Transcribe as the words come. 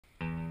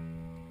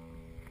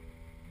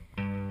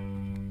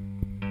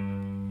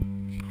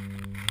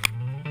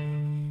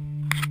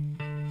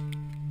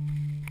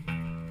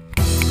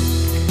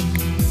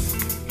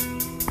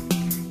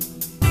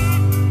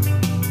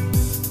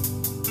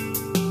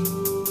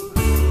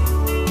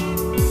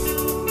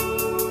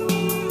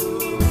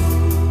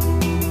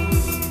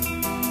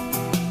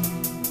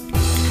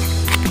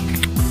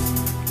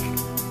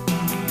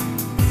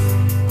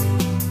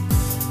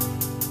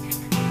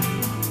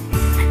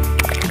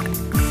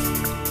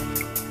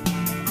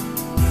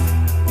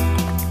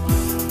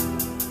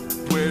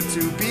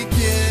to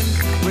begin.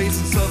 Raised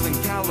in Southern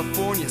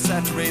California,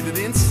 saturated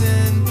in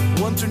sin.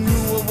 Wondering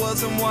who I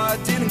was and why I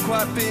didn't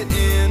quite fit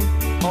in.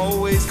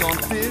 Always gone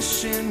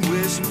fishing,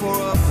 wishing for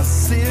a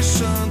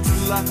position to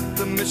light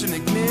the mission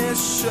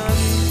ignition.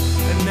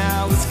 And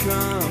now it's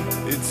come,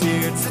 it's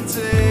here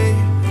today.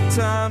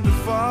 Time to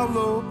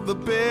follow the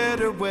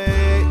better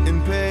way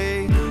and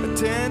pay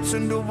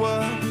attention to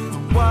what the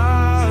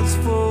wise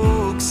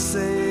folks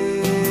say.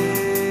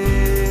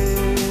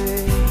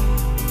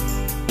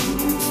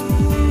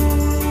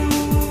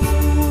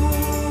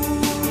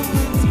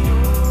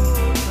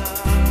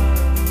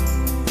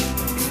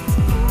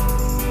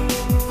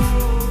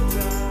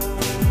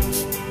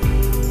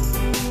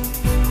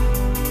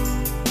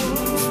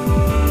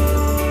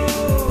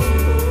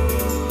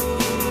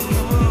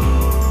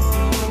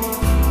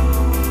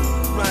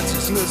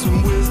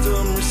 From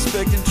wisdom,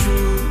 respect and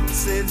truth,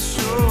 say it's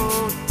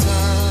your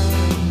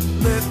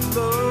time. Let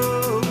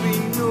love be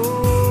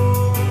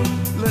known,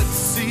 let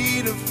the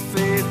seed of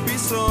faith be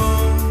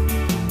sown,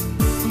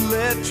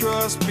 let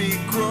trust be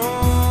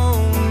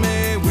grown.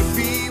 May we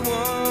be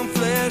one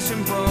flesh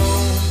and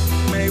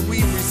bone, may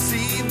we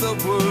receive the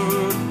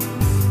word,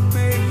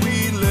 may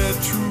we let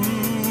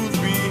truth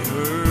be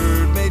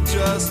heard, may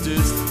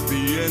justice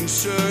be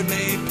ensured,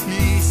 may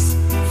peace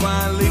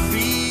finally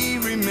be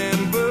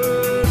remembered.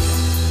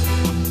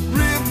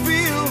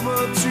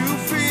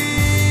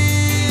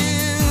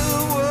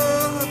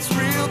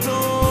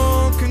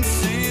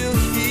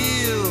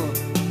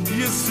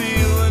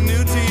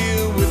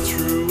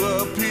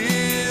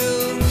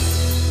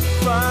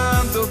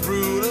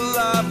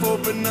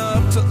 Open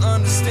up to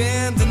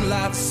understanding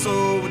life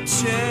so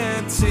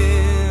enchanting.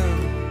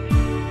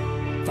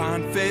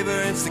 Find favor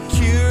and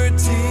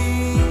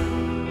security,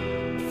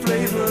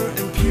 flavor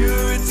and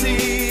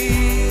purity.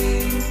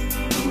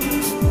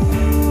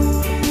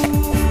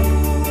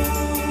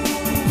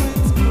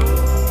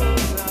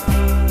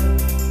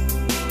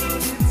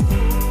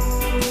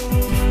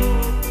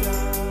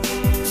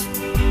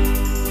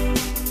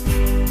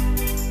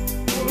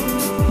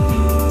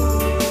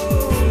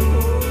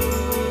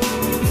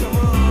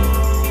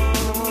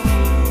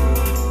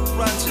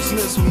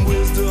 From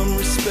wisdom,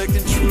 respect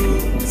and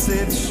truth, say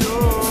it's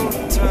your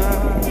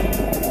time.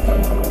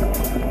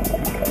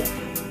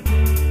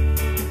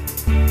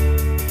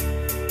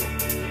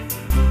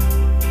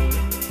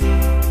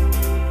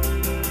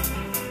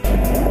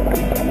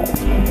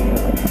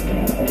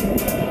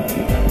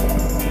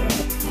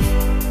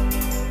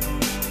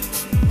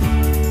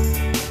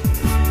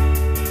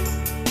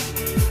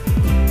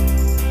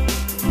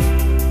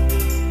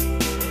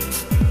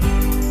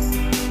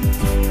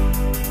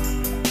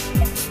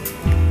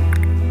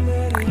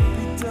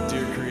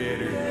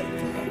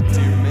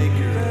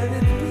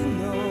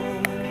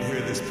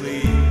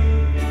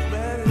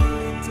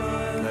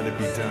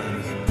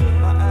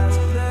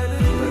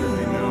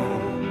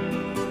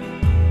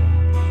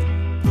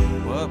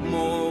 What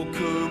more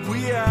could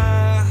we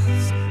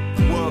ask?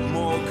 What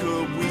more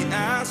could we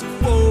ask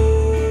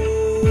for?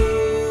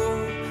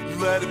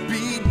 Let it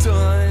be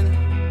done.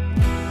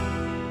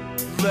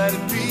 Let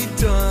it be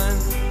done.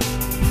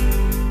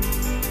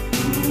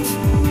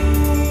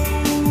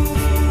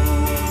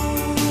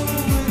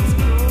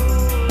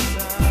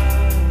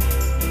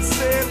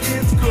 Said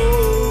it's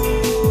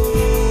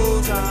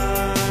go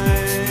time.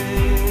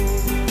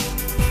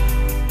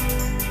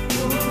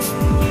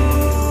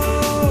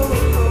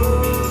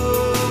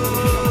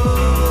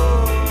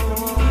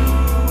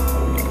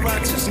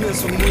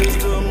 Righteousness and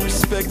wisdom,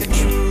 respect and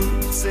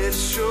truth, say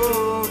it's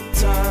your